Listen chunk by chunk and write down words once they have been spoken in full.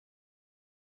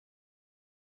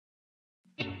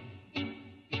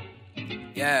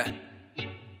Yeah.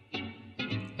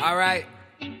 Alright.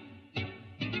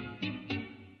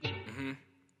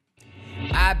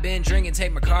 I've been drinking,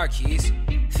 take my car keys.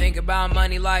 Think about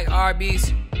money like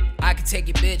Arby's. I could take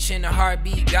your bitch in a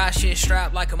heartbeat. Got shit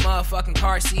strapped like a motherfucking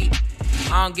car seat.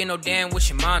 I don't get no damn what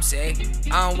your mom say.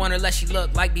 I don't want her let she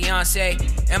look like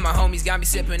Beyonce. And my homies got me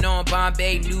sipping on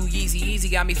Bombay. New Yeezy Easy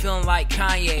got me feeling like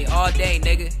Kanye all day,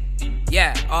 nigga.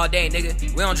 Yeah, all day, nigga.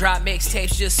 We don't drop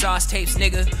mixtapes, just sauce tapes,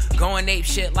 nigga. Going ape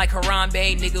shit like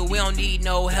Harambe, nigga. We don't need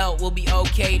no help, we'll be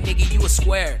okay, nigga. You a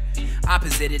square.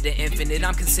 Opposite of the infinite,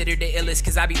 I'm considered the illest,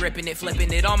 cause I be ripping it,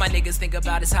 flipping it. All my niggas think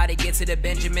about is how they get to the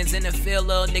Benjamins in the field,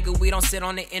 little nigga. We don't sit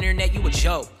on the internet, you a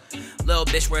joke. Little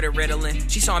bitch with a Ritalin.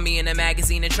 She saw me in a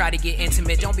magazine and tried to get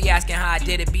intimate. Don't be asking how I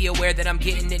did it, be aware that I'm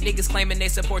getting it. Niggas claiming they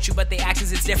support you, but they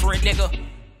actions is different, nigga.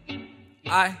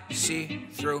 I see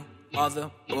through all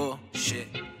the bullshit.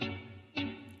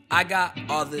 I got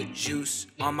all the juice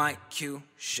on my cue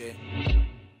shit.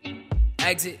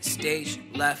 Exit stage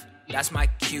left, that's my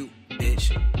cue,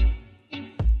 bitch.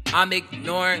 I'm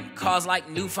ignoring calls like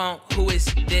new phone, who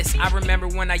is this? I remember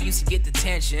when I used to get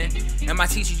detention, and my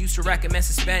teacher used to recommend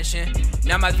suspension.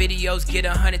 Now my videos get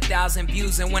 100,000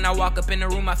 views, and when I walk up in the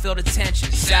room I feel the tension.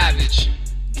 Savage.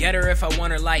 Get her if I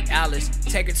want her like Alice.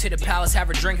 Take her to the palace, have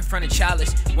her drink in front of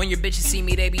chalice. When your bitches see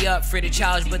me, they be up for the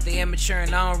challenge, but they immature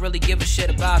and I don't really give a shit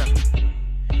about them.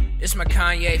 It's my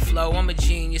Kanye flow, I'm a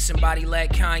genius, somebody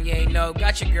let Kanye know.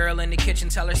 Got your girl in the kitchen,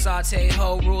 tell her saute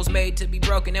ho. Rules made to be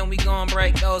broken and we gon'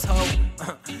 break those ho.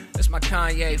 It's my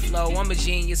Kanye flow, I'm a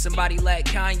genius, somebody let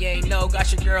Kanye know.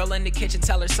 Got your girl in the kitchen,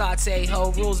 tell her saute ho.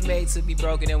 Rules made to be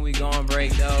broken and we gon'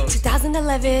 break those.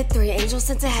 2011, 3 angels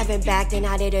sent to heaven. Back then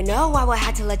I didn't know I would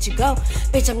have to let you go.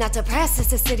 Bitch, I'm not depressed,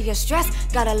 it's a city of stress.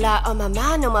 Got a lot on my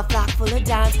mind, on my flock full of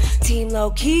dimes. Team low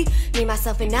key, me,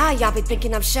 myself and I. Y'all be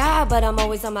thinking I'm shy, but I'm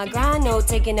always on my grind, no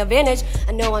taking advantage.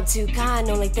 I know I'm too kind,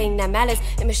 only thing that matters.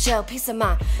 And Michelle, peace of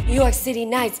mind. New York City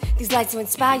nights, these lights will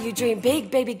inspire you. Dream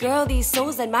big, baby girl, these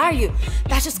souls admire you.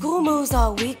 Fashion school moves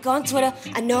all week on Twitter.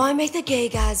 I know I make the gay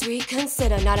guys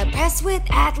reconsider. Not impressed with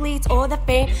athletes or the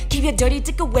fame. Keep your dirty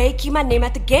dick away, keep my name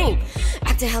at the game.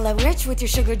 Acting hella rich with your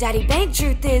sugar daddy babe.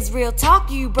 Truth is real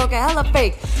talk, you broke a hella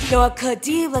fake. Know I could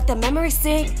deep, let the memory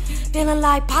sink. Feeling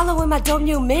like Paulo with my dope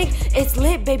new mink. It's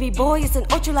lit, baby boy, it's an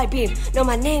ultralight beam. Know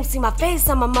my name, see my face,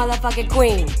 I'm a motherfucking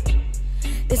queen.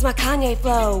 This my Kanye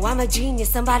flow, I'm a genius,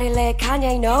 somebody let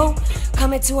Kanye know.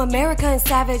 Coming to America in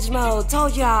savage mode.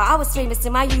 Told y'all I was famous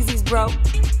in my Yeezys, bro.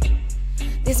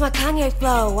 This my Kanye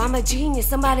flow, I'm a genius,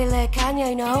 somebody let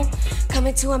Kanye know.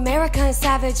 Coming to America in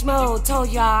savage mode. Told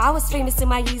y'all I was famous in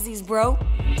my Yeezys, bro.